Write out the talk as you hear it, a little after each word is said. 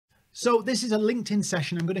So this is a LinkedIn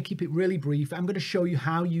session. I'm going to keep it really brief. I'm going to show you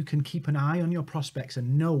how you can keep an eye on your prospects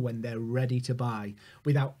and know when they're ready to buy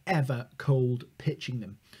without ever cold pitching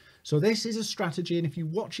them. So this is a strategy, and if you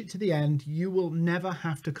watch it to the end, you will never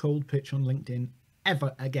have to cold pitch on LinkedIn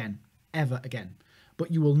ever again.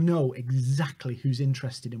 But you will know exactly who's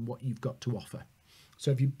interested in what you've got to offer.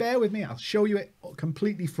 So if you bear with me, I'll show you it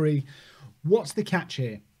completely free. What's the catch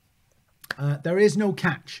here? There is no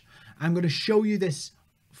catch. I'm going to show you this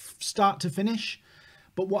start to finish.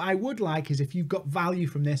 But what I would like is, if you've got value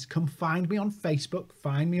from this, come find me on Facebook,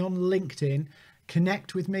 find me on LinkedIn,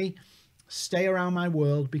 connect with me, stay around my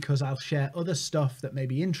world, because I'll share other stuff that may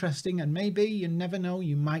be interesting, and maybe, you never know,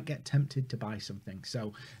 you might get tempted to buy something.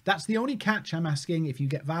 So that's the only catch I'm asking. If you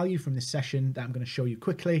get value from this session that I'm going to show you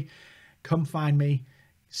quickly, come find me,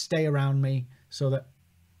 stay around me, so that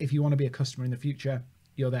if you want to be a customer in the future,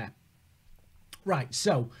 you're there. Right,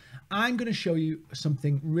 so I'm going to show you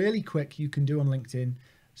something really quick you can do on LinkedIn.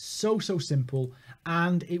 So simple,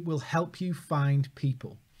 and it will help you find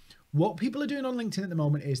people. What people are doing on LinkedIn at the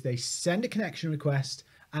moment is they send a connection request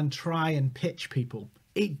and try and pitch people.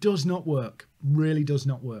 It does not work, really does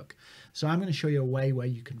not work. So I'm going to show you a way where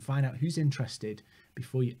you can find out who's interested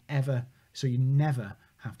before you ever, so you never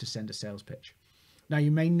have to send a sales pitch. Now, you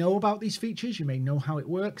may know about these features, you may know how it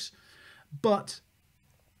works, but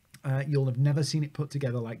you'll have never seen it put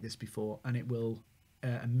together like this before, and it will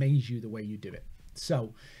amaze you the way you do it.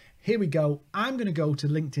 So here we go. I'm going to go to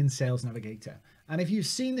LinkedIn Sales Navigator. And if you've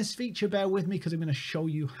seen this feature, bear with me, because I'm going to show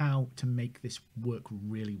you how to make this work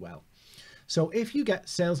really well. So if you get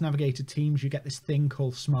Sales Navigator Teams, you get this thing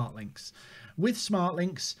called Smart Links. With Smart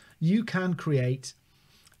Links, you can create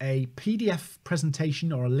a PDF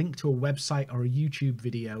presentation or a link to a website or a YouTube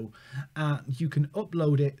video. You can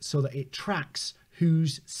upload it so that it tracks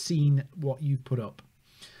who's seen what you put up.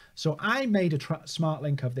 So I made a smart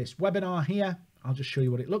link of this webinar here. I'll just show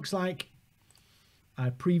you what it looks like.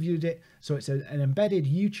 I previewed it. So it's an embedded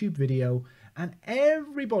YouTube video, and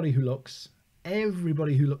everybody who looks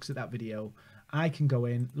at that video, I can go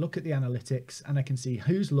in, look at the analytics, and I can see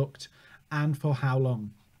who's looked and for how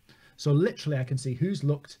long. So literally I can see who's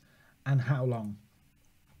looked and how long.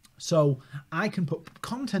 So I can put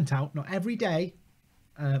content out, not every day.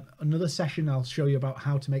 Another session I'll show you about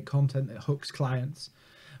how to make content that hooks clients,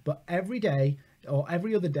 but every day or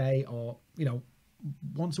every other day, or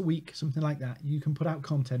once a week, something like that, you can put out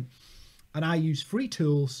content. And I use free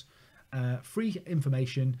tools, free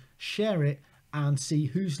information, share it, and see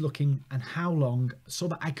who's looking and how long, so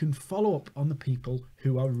that I can follow up on the people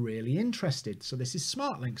who are really interested. So this is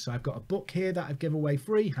Smart Links. So I've got a book here that I've given away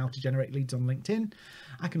free, How to Generate Leads on LinkedIn.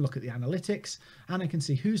 I can look at the analytics, and I can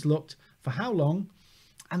see who's looked for how long,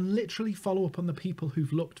 and literally follow up on the people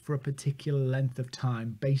who've looked for a particular length of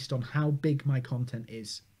time based on how big my content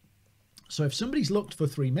is. So if somebody's looked for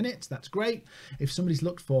 3 minutes, that's great. If somebody's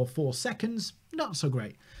looked for 4 seconds, not so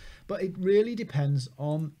great. But it really depends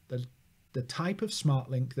on the type of smart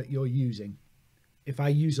link that you're using. If I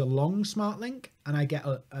use a long smart link and I get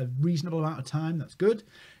a reasonable amount of time, that's good.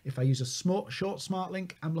 If I use a short smart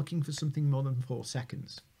link, I'm looking for something more than 4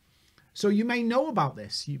 seconds. So you may know about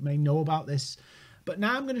this. But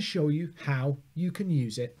now I'm going to show you how you can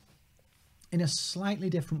use it in a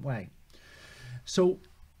slightly different way. So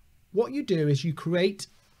what you do is you create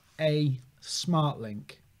a smart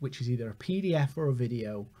link, which is either a PDF or a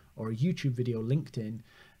video or a YouTube video linked in,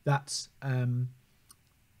 that's a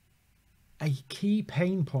key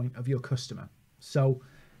pain point of your customer. So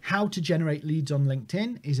how to generate leads on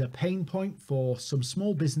LinkedIn is a pain point for some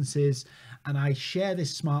small businesses, and I share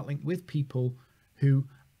this smart link with people who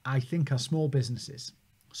I think are small businesses.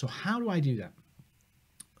 So how do I do that?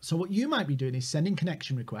 So what you might be doing is sending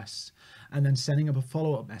connection requests and then sending up a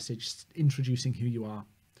follow-up message introducing who you are.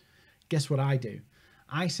 Guess what I do?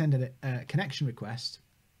 I send a connection request.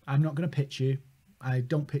 I'm not going to pitch you. I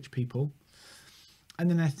don't pitch people. And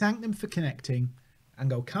then I thank them for connecting and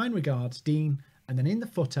go, kind regards, Dean. And then in the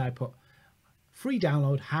footer, I put free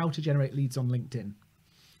download, how to generate leads on LinkedIn.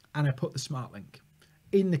 And I put the smart link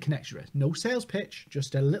in the connection request. No sales pitch,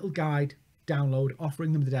 just a little guide, download,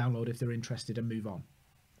 offering them the download if they're interested, and move on.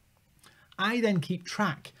 I then keep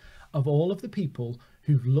track of all of the people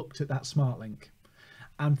who've looked at that smart link.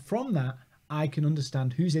 And from that, I can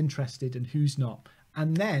understand who's interested and who's not.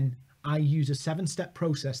 And then I use a 7-step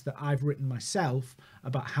process that I've written myself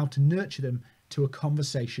about how to nurture them to a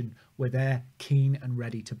conversation where they're keen and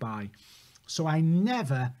ready to buy. So I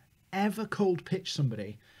never, ever cold pitch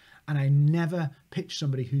somebody, and I never pitch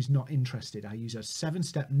somebody who's not interested. I use a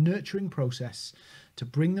 7-step nurturing process to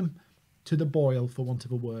bring them to the boil, for want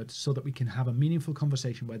of a word, so that we can have a meaningful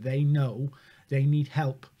conversation where they know they need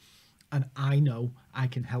help and I know I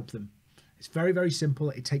can help them. It's very, very simple.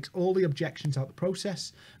 It takes all the objections out of the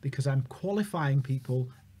process because I'm qualifying people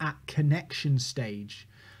at connection stage,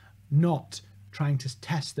 not trying to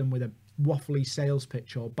test them with a waffly sales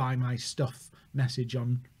pitch or buy my stuff message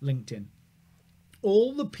on LinkedIn.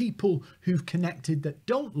 All the people who've connected that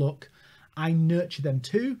don't look, I nurture them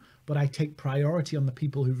too, but I take priority on the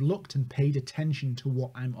people who've looked and paid attention to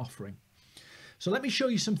what I'm offering. So let me show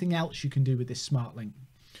you something else you can do with this smart link.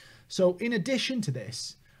 So in addition to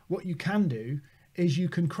this, what you can do is you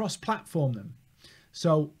can cross-platform them.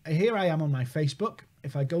 So here I am on my Facebook.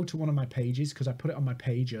 If I go to one of my pages, because I put it on my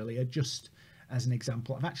page earlier, just as an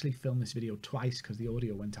example, I've actually filmed this video twice because the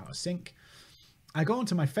audio went out of sync. I go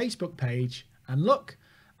onto my Facebook page and look,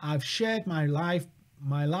 I've shared my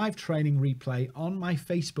live training replay on my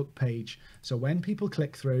Facebook page. So when people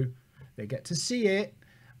click through, they get to see it,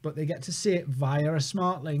 but they get to see it via a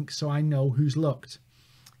smart link so I know who's looked.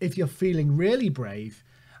 If you're feeling really brave,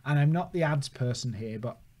 and I'm not the ads person here,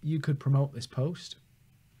 but you could promote this post.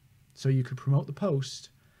 So you could promote the post,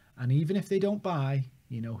 and even if they don't buy,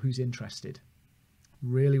 you know who's interested.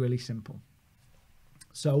 Really, really simple.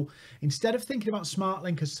 So instead of thinking about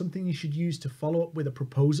SmartLink as something you should use to follow up with a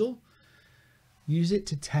proposal, use it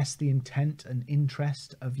to test the intent and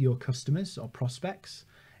interest of your customers or prospects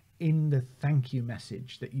in the thank you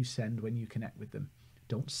message that you send when you connect with them.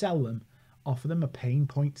 Don't sell them, offer them a pain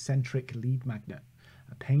point centric lead magnet,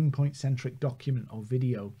 a pain point centric document or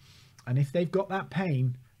video. And if they've got that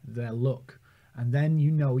pain, they'll look. And then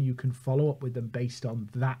you know you can follow up with them based on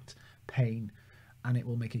that pain, and it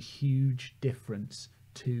will make a huge difference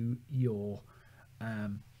to your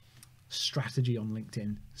strategy on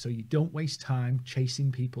LinkedIn. So you don't waste time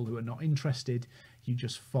chasing people who are not interested. You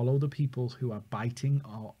just follow the people who are biting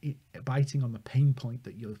on the pain point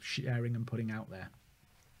that you're sharing and putting out there.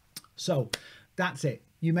 So that's it.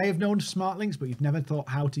 You may have known smart links, but you've never thought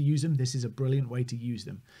how to use them. This is a brilliant way to use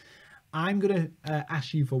them. I'm going to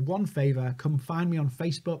ask you for one favor. Come find me on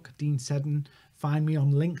Facebook, Dean Seddon. Find me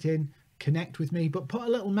on LinkedIn. Connect with me, but put a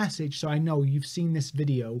little message so I know you've seen this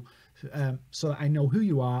video, so that I know who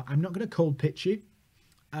you are. I'm not going to cold pitch you.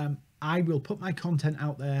 I will put my content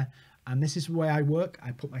out there, and this is the way I work.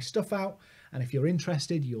 I put my stuff out, and if you're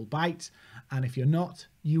interested, you'll bite, and if you're not,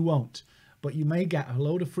 you won't. But you may get a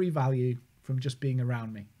load of free value from just being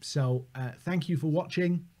around me. So thank you for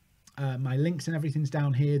watching. My links and everything's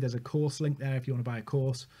down here. There's a course link there if you want to buy a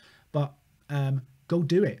course, but go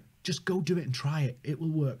do it. Just go do it and try it. It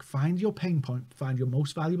will work. Find your pain point, find your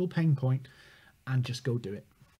most valuable pain point, and just go do it.